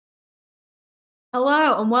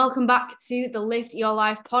Hello and welcome back to the Lift Your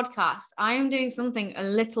Life podcast. I am doing something a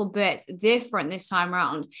little bit different this time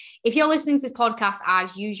around. If you're listening to this podcast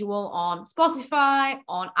as usual on Spotify,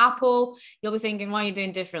 on Apple, you'll be thinking, what are you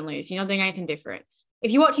doing differently? You're not doing anything different.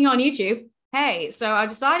 If you're watching on YouTube, hey, so I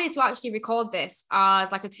decided to actually record this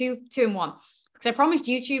as like a two-in-one because I promised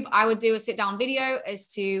YouTube I would do a sit-down video as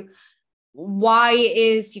to why it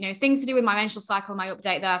is, things to do with my menstrual cycle, my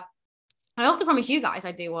update there. I also promised you guys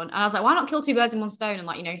I'd do one. And I was like, why not kill two birds in one stone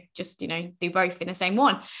and just, do both in the same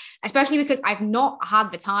one? Especially because I've not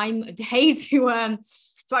had the time of day to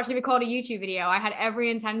actually record a YouTube video. I had every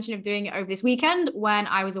intention of doing it over this weekend when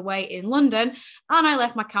I was away in London and I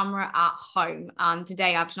left my camera at home. And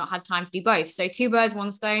today I've just not had time to do both. So two birds,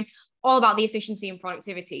 one stone, all about the efficiency and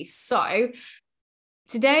productivity. So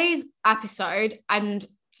today's episode, and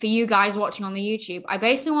for you guys watching on the YouTube, I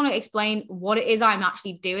basically want to explain what it is I'm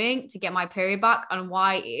actually doing to get my period back and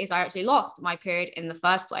why it is I actually lost my period in the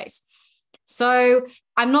first place. So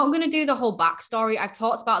I'm not going to do the whole backstory. I've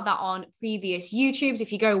talked about that on previous YouTubes.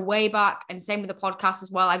 If you go way back, and same with the podcast as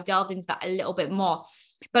well, I've delved into that a little bit more.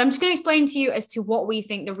 But I'm just going to explain to you as to what we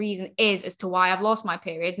think the reason is as to why I've lost my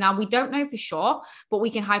period. Now, we don't know for sure, but we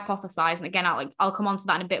can hypothesize. And again, I'll come on to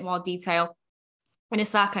that in a bit more detail in a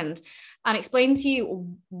second and explain to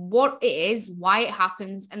you what it is, why it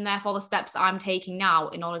happens, and therefore the steps that I'm taking now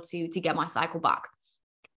in order to get my cycle back.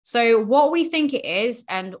 So what we think it is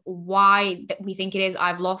and why we think it is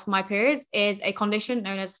I've lost my periods is a condition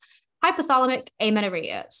known as hypothalamic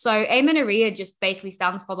amenorrhea. So amenorrhea just basically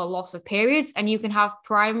stands for the loss of periods, and you can have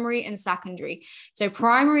primary and secondary. So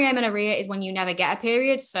primary amenorrhea is when you never get a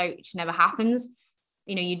period, so it just never happens.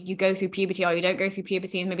 You go through puberty or you don't go through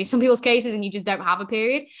puberty in maybe some people's cases and you just don't have a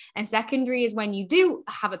period. And secondary is when you do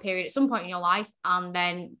have a period at some point in your life and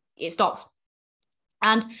then it stops.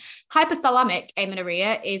 And hypothalamic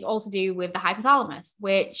amenorrhea is all to do with the hypothalamus,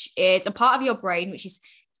 which is a part of your brain, which is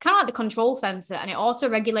it's kind of like the control center, and it auto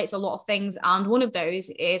regulates a lot of things. And one of those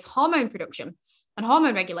is hormone production and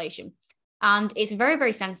hormone regulation. And it's very,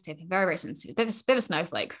 very sensitive, very, very sensitive, bit of a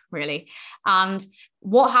snowflake, really. And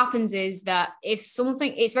what happens is that if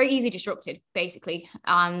something, it's very easily disrupted, basically.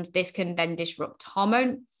 And this can then disrupt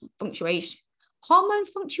hormonal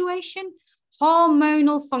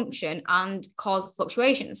function and cause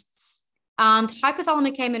fluctuations. And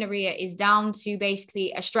hypothalamic amenorrhea is down to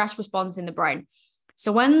basically a stress response in the brain.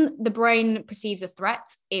 So when the brain perceives a threat,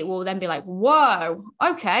 it will then be like, whoa,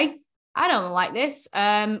 okay, I don't like this.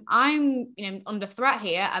 I'm, under threat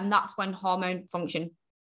here. And that's when hormone function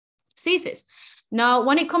ceases. Now,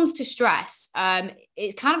 when it comes to stress,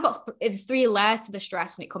 it's kind of got it's three layers to the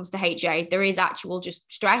stress when it comes to HA. There is actual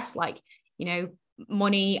just stress, like,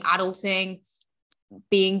 money, adulting,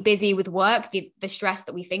 being busy with work, the stress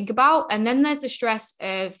that we think about. And then there's the stress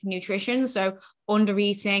of nutrition. So under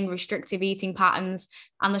eating, restrictive eating patterns,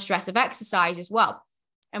 and the stress of exercise as well.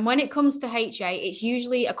 And when it comes to HA, it's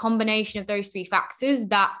usually a combination of those three factors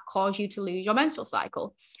that cause you to lose your menstrual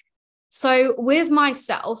cycle. So with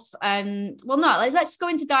myself, let's go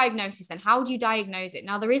into diagnosis then. How do you diagnose it?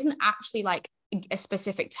 Now, there isn't actually like a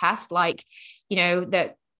specific test, like,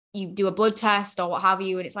 that you do a blood test or what have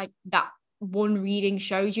you, and it's like that one reading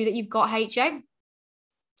shows you that you've got HA.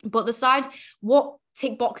 But what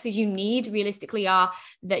tick boxes you need realistically are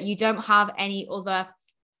that you don't have any other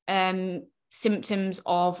symptoms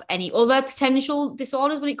of any other potential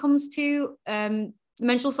disorders when it comes to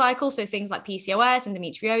menstrual cycle. So things like PCOS,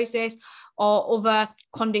 endometriosis, or other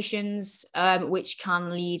conditions which can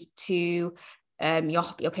lead to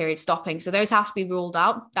your period stopping. So those have to be ruled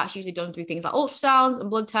out. That's usually done through things like ultrasounds and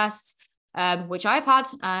blood tests, which I've had.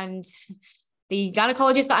 And the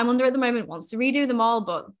gynecologist that I'm under at the moment wants to redo them all,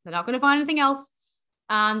 but they're not going to find anything else.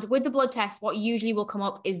 And with the blood test, what usually will come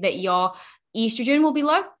up is that your estrogen will be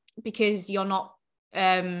low because you're not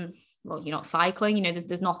you're not cycling.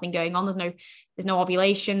 There's nothing going on. There's no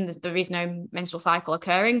ovulation. There is no menstrual cycle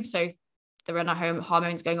occurring. So there are no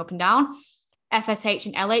hormones going up and down. FSH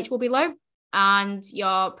and LH will be low, and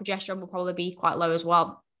your progesterone will probably be quite low as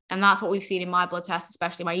well. And that's what we've seen in my blood test,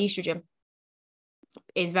 especially my estrogen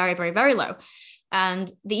is very, very, very low.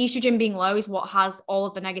 And the estrogen being low is what has all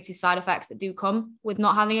of the negative side effects that do come with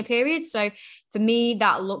not having a period. So for me,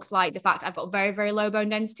 that looks like the fact I've got very, very low bone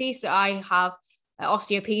density. So I have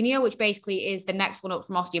osteopenia, which basically is the next one up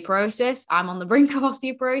from osteoporosis. I'm on the brink of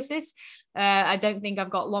osteoporosis. I don't think I've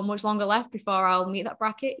got much longer left before I'll meet that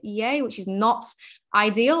bracket. Yay, which is not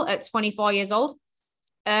ideal at 24 years old.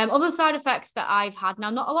 Other side effects that I've had now,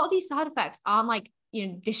 not a lot of these side effects aren't like,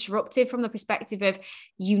 disruptive from the perspective of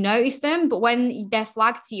you notice them, but when they're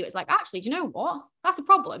flagged to you, it's like, actually, do you know what? That's a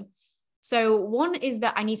problem. So one is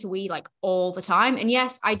that I need to wee like all the time. And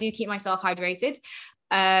yes, I do keep myself hydrated.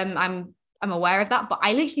 I'm aware of that, but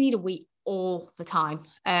I literally need a wee all the time.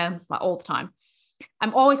 Like all the time.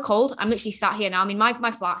 I'm always cold. I'm literally sat here now. I mean,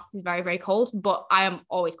 my flat is very, very cold, but I am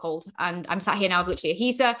always cold. And I'm sat here now with literally a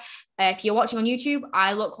heater. If you're watching on YouTube,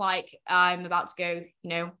 I look like I'm about to go,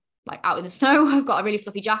 like out in the snow. I've got a really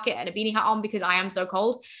fluffy jacket and a beanie hat on because I am so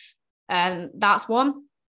cold. That's one.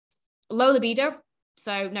 Low libido,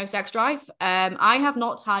 so no sex drive. I have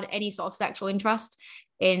not had any sort of sexual interest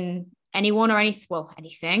in anyone or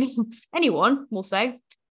anything, anyone, we'll say,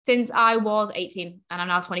 since I was 18 and I'm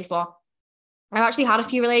now 24. I've actually had a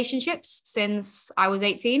few relationships since I was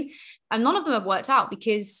 18 and none of them have worked out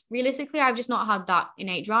because realistically, I've just not had that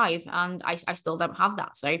innate drive and I still don't have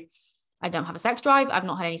that. So I don't have a sex drive. I've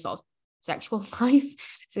not had any sort of sexual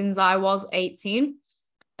life since I was 18.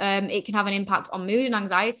 It can have an impact on mood and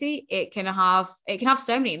anxiety. It can have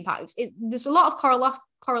so many impacts. There's a lot of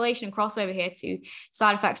correlation and crossover here to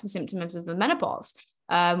side effects and symptoms of the menopause,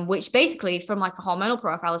 which basically from like a hormonal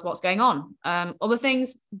profile is what's going on. Other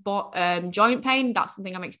things, but joint pain, that's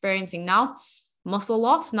something I'm experiencing now. Muscle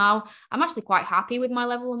loss. Now, I'm actually quite happy with my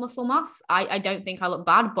level of muscle mass. I don't think I look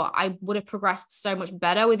bad, but I would have progressed so much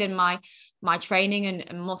better within my training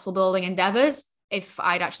and muscle building endeavors if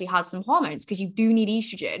I'd actually had some hormones, because you do need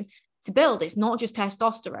estrogen to build. It's not just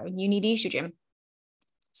testosterone. You need estrogen.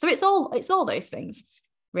 So it's all those things,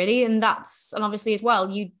 really. And obviously as well,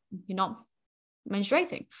 you're not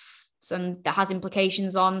menstruating. So that has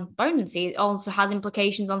implications on bone density. It also has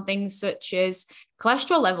implications on things such as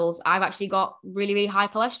cholesterol levels. I've actually got really, really high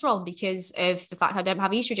cholesterol because of the fact I don't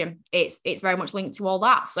have estrogen. It's very much linked to all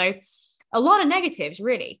that. So a lot of negatives,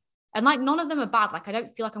 really. And like none of them are bad. Like I don't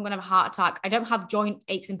feel like I'm going to have a heart attack. I don't have joint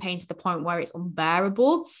aches and pains to the point where it's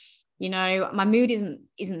unbearable. My mood isn't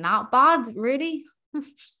that bad, really.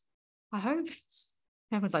 I hope.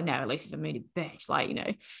 Everyone's like, no, at least it's a moody bitch. Like,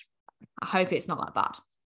 I hope it's not that bad.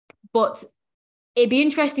 But it'd be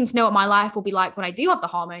interesting to know what my life will be like when I do have the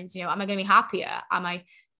hormones. Am I going to be happier?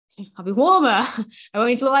 I'll be warmer. I won't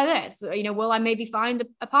need to look like this. Will I maybe find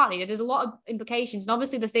a partner? There's a lot of implications. And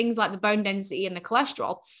obviously the things like the bone density and the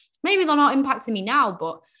cholesterol, maybe they're not impacting me now,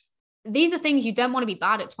 but these are things you don't want to be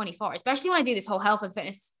bad at 24, especially when I do this whole health and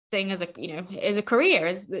fitness thing as a career,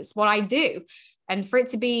 it's what I do. And for it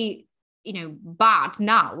to be, bad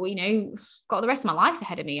now, I've got the rest of my life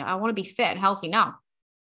ahead of me. I want to be fit and healthy now.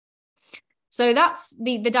 So that's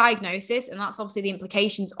the diagnosis, and that's obviously the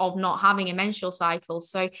implications of not having a menstrual cycle.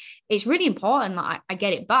 So it's really important that I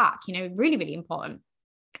get it back, really, really important.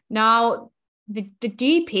 Now, the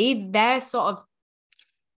GP,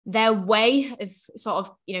 their way of sort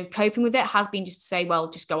of, coping with it has been just to say, well,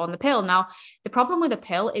 just go on the pill. Now, the problem with a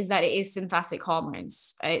pill is that it is synthetic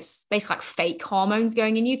hormones. It's basically like fake hormones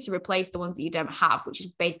going in you to replace the ones that you don't have, which is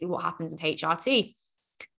basically what happens with HRT.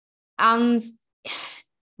 And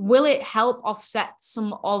will it help offset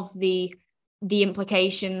some of the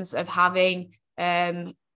implications of having,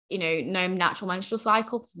 no natural menstrual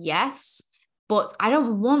cycle? Yes, but I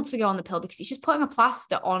don't want to go on the pill because it's just putting a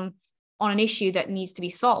plaster on an issue that needs to be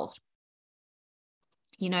solved.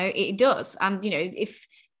 It does. And, if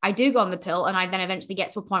I do go on the pill and I then eventually get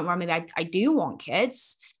to a point where maybe I do want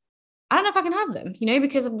kids, I don't know if I can have them,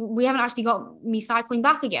 because we haven't actually got me cycling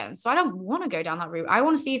back again. So I don't want to go down that route. I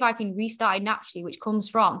want to see if I can restart it naturally, which comes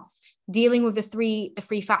from dealing with the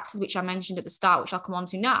three factors, which I mentioned at the start, which I'll come on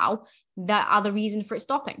to now, that are the reason for it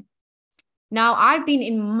stopping. Now, I've been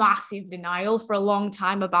in massive denial for a long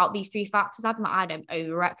time about these three factors. I don't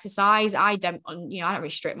over-exercise. I don't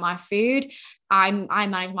restrict my food. I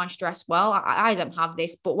manage my stress well. I don't have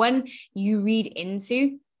this. But when you read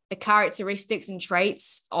into the characteristics and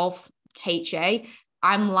traits of HA,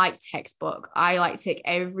 I'm like textbook. I like tick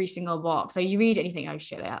every single box. So you read anything, oh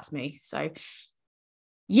shit, that's me. So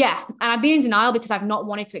yeah. And I've been in denial because I've not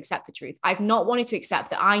wanted to accept the truth. I've not wanted to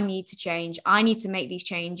accept that I need to change. I need to make these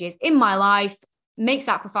changes in my life, make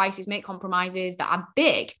sacrifices, make compromises that are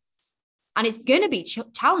big. And it's going to be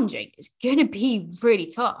challenging. It's going to be really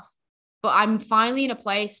tough. But I'm finally in a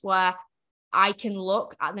place where I can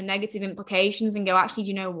look at the negative implications and go, actually, do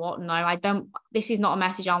you know what? No, this is not a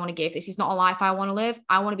message I want to give. This is not a life I want to live.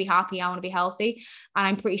 I want to be happy. I want to be healthy. And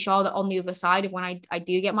I'm pretty sure that on the other side of when I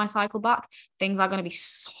do get my cycle back, things are going to be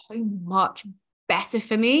so much better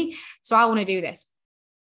for me. So I want to do this.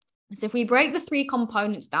 So if we break the three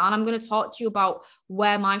components down, I'm going to talk to you about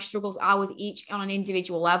where my struggles are with each on an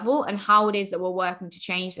individual level and how it is that we're working to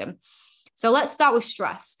change them. So let's start with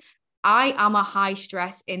stress. I am a high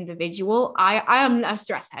stress individual. I am a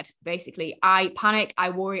stress head, basically. I panic, I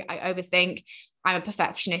worry, I overthink. I'm a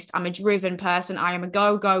perfectionist. I'm a driven person. I am a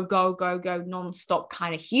go, go, go, go, go, non-stop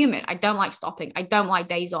kind of human. I don't like stopping. I don't like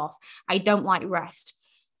days off. I don't like rest.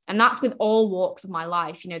 And that's with all walks of my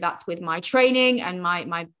life. That's with my training and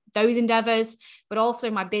my those endeavors, but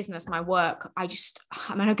also my business, my work.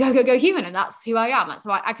 I'm a go, go, go human. And that's who I am. That's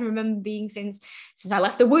who I can remember being since I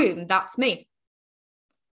left the womb. That's me.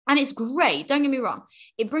 And it's great. Don't get me wrong.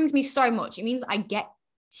 It brings me so much. It means I get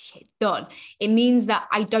shit done. It means that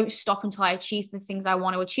I don't stop until I achieve the things I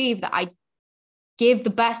want to achieve, that I give the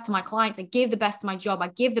best to my clients. I give the best to my job. I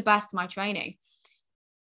give the best to my training.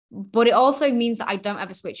 But it also means that I don't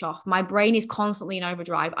ever switch off. My brain is constantly in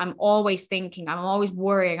overdrive. I'm always thinking. I'm always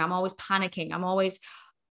worrying. I'm always panicking. I'm always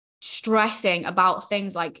stressing about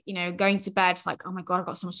things like, going to bed, like, oh my God, I've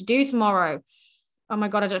got so much to do tomorrow. Oh my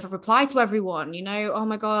God, I don't know if I've replied to everyone, oh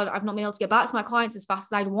my God, I've not been able to get back to my clients as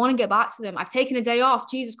fast as I'd want to get back to them. I've taken a day off.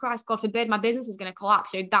 Jesus Christ, God forbid, my business is going to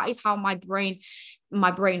collapse. So that is how my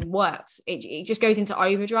brain works. It just goes into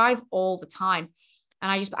overdrive all the time.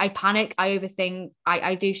 And I panic, I overthink.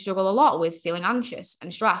 I do struggle a lot with feeling anxious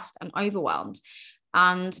and stressed and overwhelmed.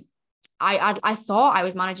 And I thought I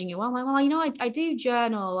was managing it well. I do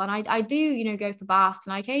journal and I do, go for baths,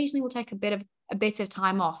 and I occasionally will take a bit of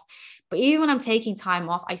time off. But even when I'm taking time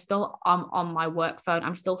off, I still am on my work phone.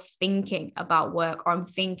 I'm still thinking about work, or I'm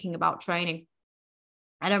thinking about training.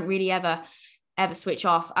 I don't really ever switch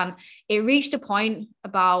off. And it reached a point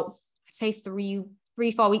about, I'd say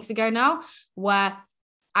 4 weeks ago now, where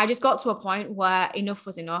I just got to a point where enough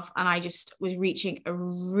was enough. And I just was reaching a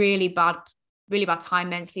really bad time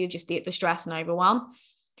mentally, of just the stress and overwhelm,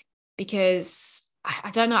 because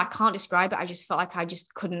I don't know, I can't describe it. I just felt like I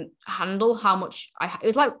just couldn't handle how much it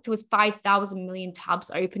was like there was 5,000 million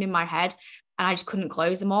tabs open in my head, and I just couldn't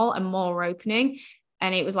close them all, and more were opening.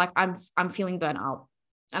 And it was like, I'm feeling burnt out,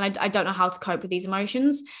 and I don't know how to cope with these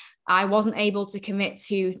emotions. I wasn't able to commit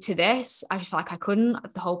to this. I just felt like I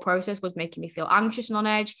couldn't. The whole process was making me feel anxious and on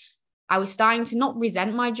edge. I was starting to not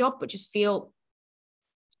resent my job, but just feel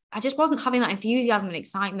I just wasn't having that enthusiasm and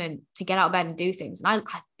excitement to get out of bed and do things. And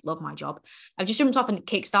I love my job. I've just jumped off a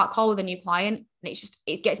kickstart call with a new client, and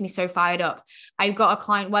it gets me so fired up. I've got a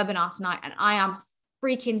client webinar tonight, and I am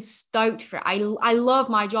freaking stoked for it. I love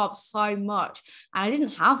my job so much. And I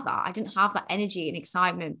didn't have that. I didn't have that energy and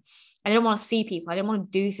excitement. I didn't want to see people. I didn't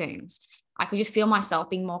want to do things. I could just feel myself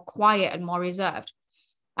being more quiet and more reserved.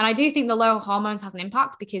 And I do think the low hormones has an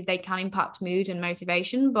impact, because they can impact mood and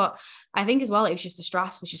motivation. But I think as well, it was just the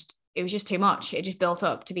stress it was just too much. It just built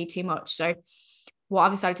up to be too much. So what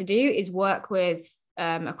I've decided to do is work with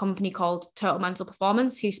a company called Total Mental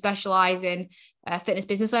Performance, who specialize in fitness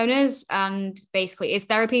business owners. And basically it's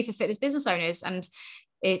therapy for fitness business owners. And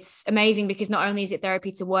it's amazing, because not only is it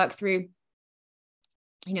therapy to work through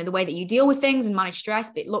the way that you deal with things and manage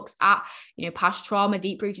stress, but it looks at, past trauma,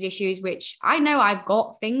 deep-rooted issues, which I know I've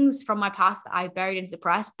got things from my past that I've buried and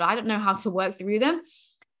suppressed, but I don't know how to work through them.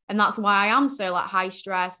 And that's why I am so like high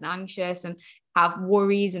stress and anxious and have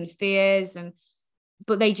worries and fears,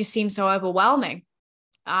 but they just seem so overwhelming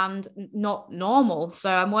and not normal.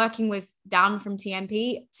 So I'm working with Dan from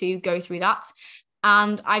TMP to go through that.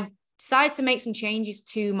 And I've decided to make some changes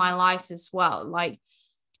to my life as well. Like,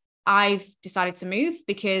 I've decided to move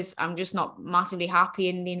because I'm just not massively happy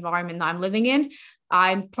in the environment that I'm living in.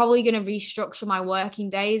 I'm probably going to restructure my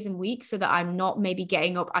working days and weeks so that I'm not maybe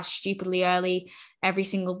getting up as stupidly early every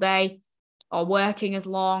single day, or working as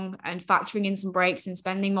long, and factoring in some breaks and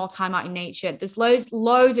spending more time out in nature. There's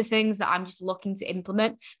loads of things that I'm just looking to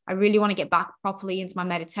implement. I really want to get back properly into my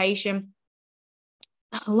meditation.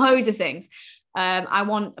 Loads of things. I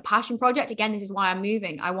want a passion project. Again, this is why I'm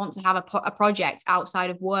moving. I want to have a project outside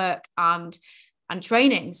of work and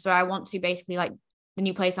training. So I want to basically, like, the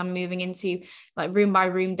new place I'm moving into, like, room by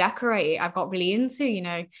room decorate it. I've got really into,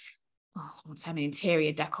 I won't say I'm an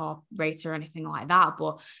interior decorator or anything like that,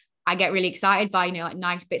 but I get really excited by, like,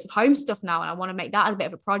 nice bits of home stuff now. And I want to make that as a bit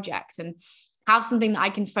of a project and have something that I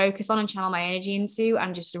can focus on and channel my energy into,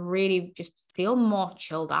 and just really just feel more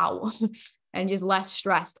chilled out. And just less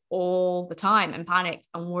stressed all the time, and panicked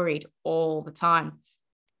and worried all the time.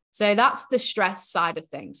 So that's the stress side of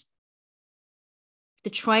things. The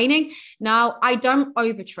training. Now, I don't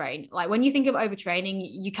overtrain. Like, when you think of overtraining,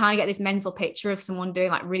 you kind of get this mental picture of someone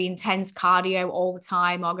doing like really intense cardio all the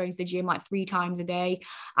time, or going to the gym like 3 times a day.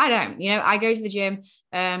 I don't, I go to the gym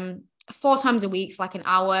 4 times a week for like an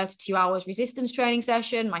hour to 2 hours resistance training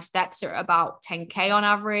session. My steps are about 10K on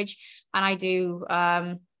average. And I do,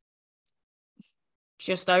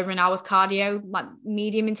 just over an hour's cardio, like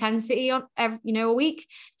medium intensity on every, a week.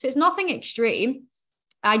 So it's nothing extreme.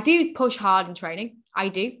 I do push hard in training. I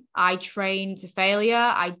do. I train to failure.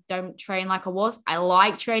 I don't train like I was. I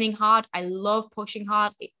like training hard. I love pushing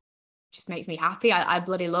hard. It just makes me happy. I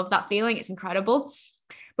bloody love that feeling. It's incredible.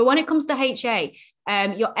 But when it comes to HA,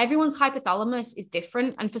 everyone's hypothalamus is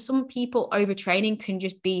different. And for some people, overtraining can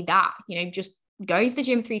just be that, just going to the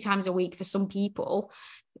gym 3 times a week for some people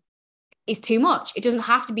is too much. It doesn't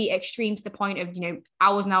have to be extreme to the point of,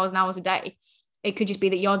 hours and hours and hours a day. It could just be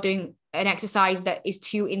that you're doing an exercise that is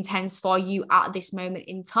too intense for you at this moment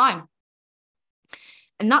in time.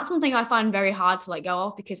 And that's one thing I find very hard to let go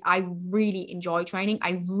of, because I really enjoy training.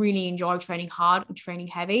 I really enjoy training hard and training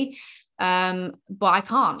heavy. But I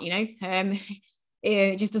can't,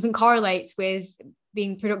 it just doesn't correlate with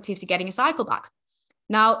being productive to getting a cycle back.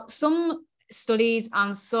 Now, some studies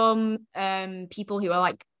and some people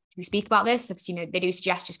who speak about this have, they do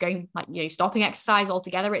suggest just going stopping exercise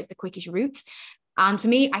altogether. It's the quickest route. And for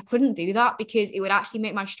me, I couldn't do that because it would actually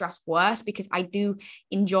make my stress worse, because I do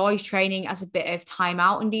enjoy training as a bit of time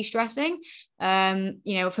out and de-stressing.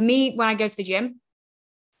 For me, when I go to the gym,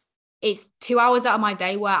 it's 2 hours out of my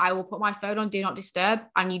day where I will put my phone on do not disturb,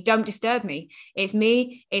 and you don't disturb me. It's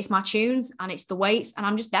me, it's my tunes, and it's the weights, and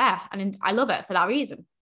I'm just there. And I love it for that reason.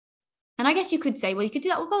 And I guess you could say, well, you could do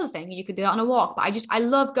that with other things. You could do that on a walk, but I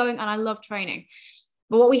love going and I love training.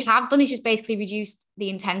 But what we have done is just basically reduce the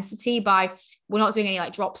intensity by, we're not doing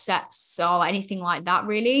any drop sets or anything like that,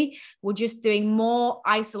 really. We're just doing more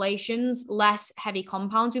isolations, less heavy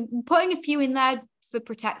compounds. We're putting a few in there for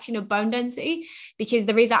protection of bone density, because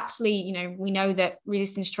there is actually, we know that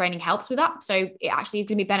resistance training helps with that. So it actually is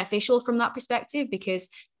going to be beneficial from that perspective, because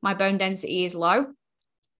my bone density is low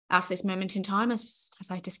at this moment in time, as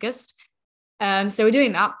I discussed. So we're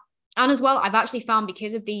doing that. And as well, I've actually found,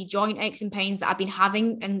 because of the joint aches and pains that I've been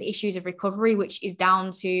having and the issues of recovery, which is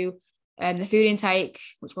down to the food intake,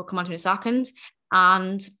 which we'll come on to in a second,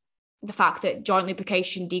 and the fact that joint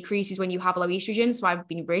lubrication decreases when you have low estrogen. So I've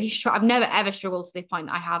been really I've never ever struggled to the point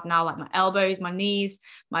that I have now, like my elbows, my knees,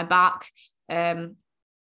 my back,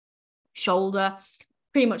 shoulder,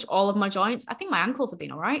 pretty much all of my joints. I think my ankles have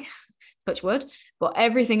been all right, touch wood, but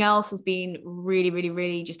everything else has been really, really,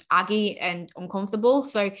 really just aggy and uncomfortable.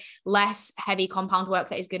 So less heavy compound work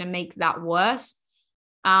that is going to make that worse.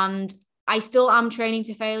 And I still am training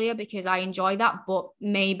to failure because I enjoy that, but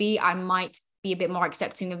maybe I might be a bit more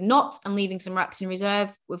accepting of not and leaving some reps in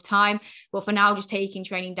reserve with time. But for now, just taking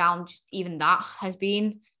training down, just even that has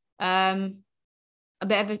been a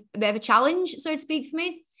bit of a challenge, so to speak, for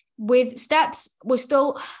me. With steps,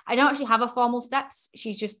 I don't actually have a formal steps.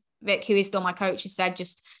 She's just, Vic, who is still my coach, has said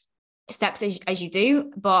just steps as you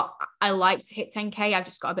do, but I like to hit 10K. I've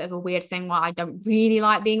just got a bit of a weird thing where I don't really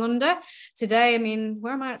like being under. Today,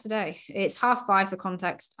 where am I at today? It's 5:30 for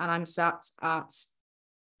context, and I'm sat at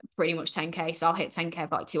pretty much 10K. So I'll hit 10K. I've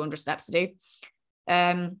got like 200 steps to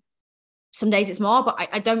do. Some days it's more, but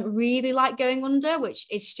I don't really like going under, which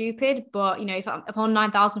is stupid. But, if I'm upon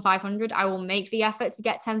 9,500, I will make the effort to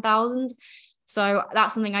get 10,000. So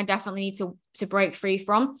that's something I definitely need to break free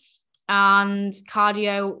from. And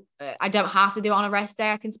cardio, I don't have to do it on a rest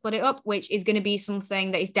day. I can split it up, which is going to be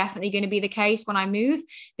something that is definitely going to be the case when I move,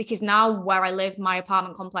 because now where I live, my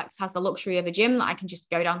apartment complex has the luxury of a gym that I can just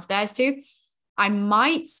go downstairs to. I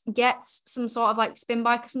might get some sort of spin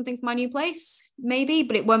bike or something for my new place, maybe,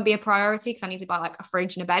 but it won't be a priority because I need to buy a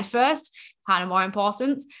fridge and a bed first, kind of more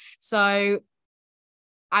important. So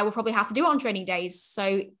I will probably have to do it on training days.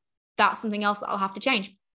 So that's something else that I'll have to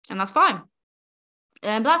change, and that's fine.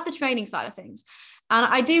 But that's the training side of things. And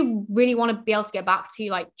I do really want to be able to get back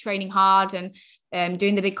to training hard and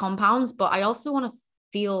doing the big compounds, but I also want to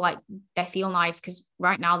feel like they feel nice, because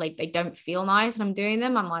right now they don't feel nice and I'm doing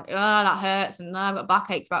them. I'm like, oh, that hurts, and I've got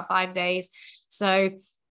backache for about 5 days. So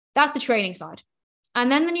that's the training side.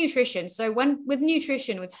 And then the nutrition. So with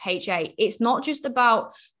nutrition, with HA, it's not just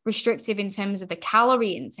about restrictive in terms of the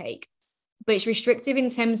calorie intake, but it's restrictive in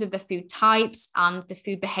terms of the food types and the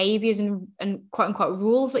food behaviors and quote unquote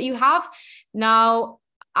rules that you have. Now,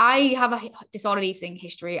 I have a disordered eating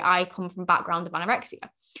history. I come from a background of anorexia.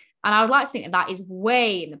 And I would like to think that is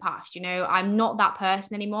way in the past. I'm not that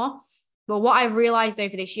person anymore. But what I've realized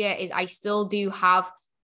over this year is I still do have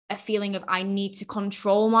a feeling of I need to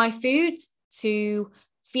control my food to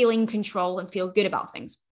feel in control and feel good about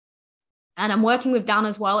things. And I'm working with Dan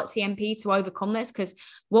as well at TMP to overcome this, because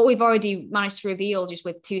what we've already managed to reveal just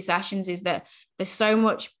with 2 sessions is that there's so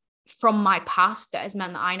much from my past that has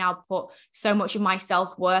meant that I now put so much of my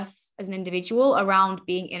self-worth as an individual around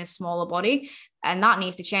being in a smaller body. And that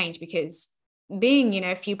needs to change, because being,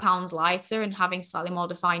 a few pounds lighter and having slightly more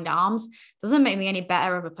defined arms doesn't make me any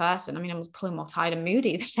better of a person. I mean, I was probably more tired and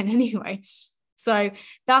moody then anyway. So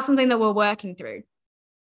that's something that we're working through.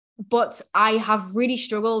 But I have really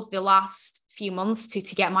struggled the last few months to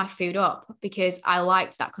get my food up, because I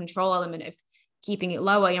liked that control element of keeping it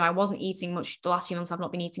lower. I wasn't eating much the last few months. I've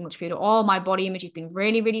not been eating much food at all. My body image has been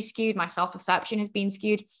really, really skewed. My self-perception has been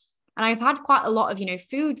skewed. And I've had quite a lot of,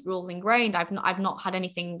 food rules ingrained. I've not had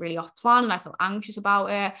anything really off plan, and I feel anxious about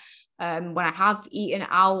it. When I have eaten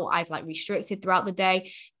out, I've restricted throughout the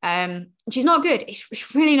day, which is not good.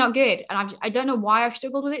 It's really not good. And I don't know why I've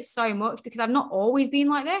struggled with it so much, because I've not always been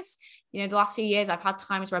like this. The last few years I've had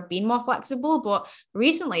times where I've been more flexible, but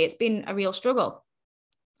recently it's been a real struggle.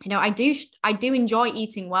 I do enjoy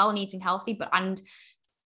eating well and eating healthy,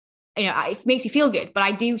 it makes me feel good, but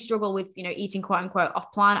I do struggle with, eating quote unquote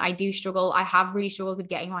off plan. I have really struggled with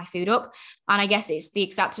getting my food up. And I guess it's the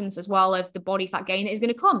acceptance as well of the body fat gain that is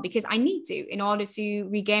going to come, because I need to, in order to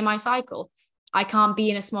regain my cycle. I can't be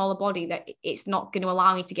in a smaller body that it's not going to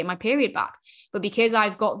allow me to get my period back. But because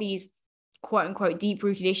I've got these quote unquote deep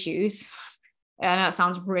rooted issues, I know that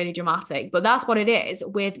sounds really dramatic, but that's what it is,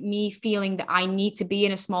 with me feeling that I need to be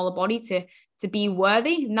in a smaller body to be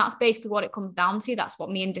worthy. And that's basically what it comes down to. That's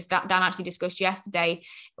what me and Dan actually discussed yesterday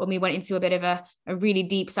when we went into a bit of a really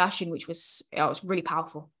deep session, which was, it was really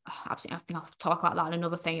powerful. Absolutely. I think I'll talk about that in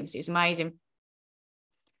another thing. It was amazing.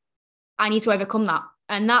 I need to overcome that.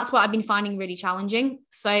 And that's what I've been finding really challenging.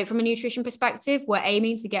 So from a nutrition perspective, we're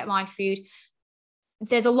aiming to get my food.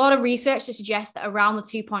 There's a lot of research to suggest that around the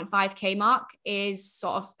 2.5K mark is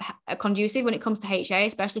sort of conducive when it comes to HA,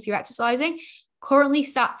 especially if you're exercising. Currently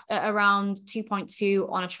sat at around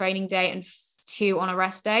 2.2 on a training day and 2 on a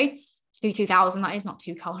rest day. Do 2,000, that is not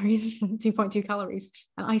 2 calories, 2.2 calories,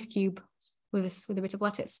 an ice cube with a bit of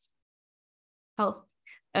lettuce. Health.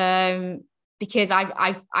 Because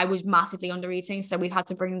I was massively under eating, so we've had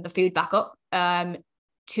to bring the food back up to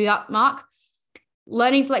that mark.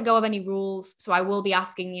 Learning to let go of any rules. So I will be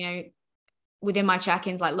asking, within my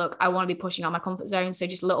check-ins, look, I want to be pushing out my comfort zone. So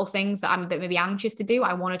just little things that I'm a bit maybe anxious to do,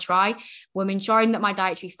 I want to try. We're ensuring that my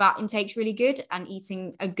dietary fat intake's really good, and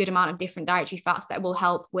eating a good amount of different dietary fats that will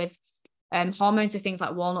help with hormones. So things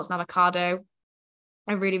like walnuts and avocado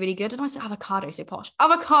are really, really good. And I said avocado, so posh.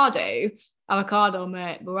 Avocado,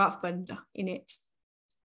 mate. We're at Fender in it.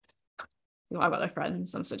 So I've got no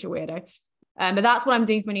friends. I'm such a weirdo. But that's what I'm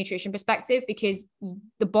doing from a nutrition perspective, because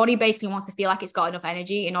the body basically wants to feel like it's got enough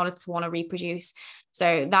energy in order to want to reproduce.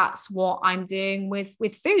 So that's what I'm doing with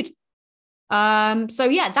food. So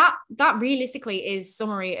yeah, that realistically is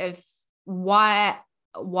summary of why,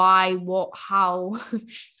 what, how,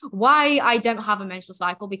 why I don't have a menstrual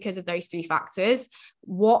cycle, because of those 3 factors,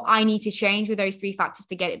 what I need to change with those 3 factors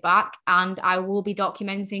to get it back. And I will be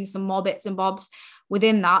documenting some more bits and bobs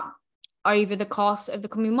within that over the course of the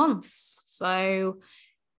coming months. So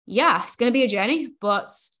yeah, it's going to be a journey,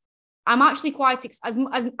 but I'm actually quite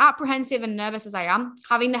as apprehensive and nervous as I am.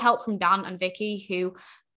 Having the help from Dan and Vicky, who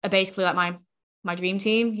are basically like my dream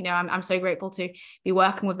team. I'm so grateful to be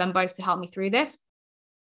working with them both to help me through this.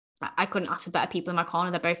 I couldn't ask for better people in my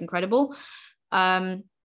corner. They're both incredible.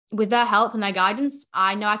 With their help and their guidance,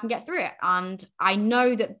 I know I can get through it. And I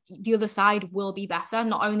know that the other side will be better,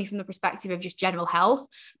 not only from the perspective of just general health,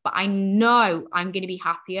 but I know I'm going to be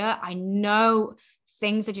happier. I know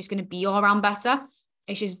things are just going to be all around better.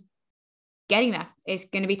 It's just getting there. It's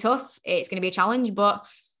going to be tough. It's going to be a challenge, but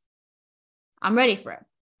I'm ready for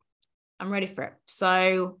it.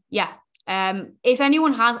 So yeah, if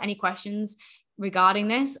anyone has any questions regarding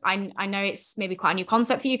this, I know it's maybe quite a new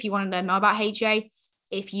concept for you. If you want to learn more about HA,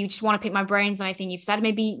 if you just want to pick my brains on anything you've said,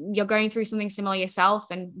 maybe you're going through something similar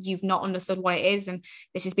yourself and you've not understood what it is, and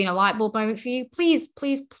this has been a light bulb moment for you, please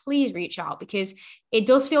reach out, because it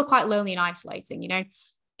does feel quite lonely and isolating.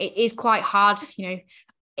 It is quite hard.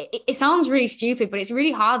 It sounds really stupid, but it's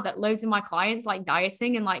really hard that loads of my clients like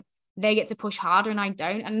dieting and they get to push harder and I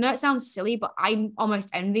don't. And I know it sounds silly, but I'm almost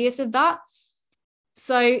envious of that.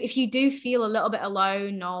 So if you do feel a little bit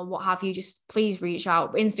alone or what have you, just please reach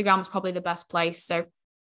out. Instagram is probably the best place. So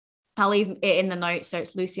I'll leave it in the notes. So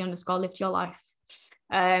it's Lucy_live your life.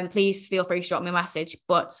 Please feel free to drop me a message.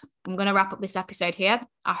 But I'm going to wrap up this episode here.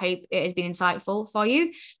 I hope it has been insightful for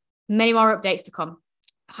you. Many more updates to come.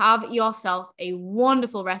 Have yourself a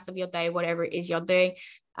wonderful rest of your day, whatever it is you're doing.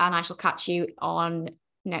 And I shall catch you on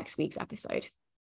next week's episode.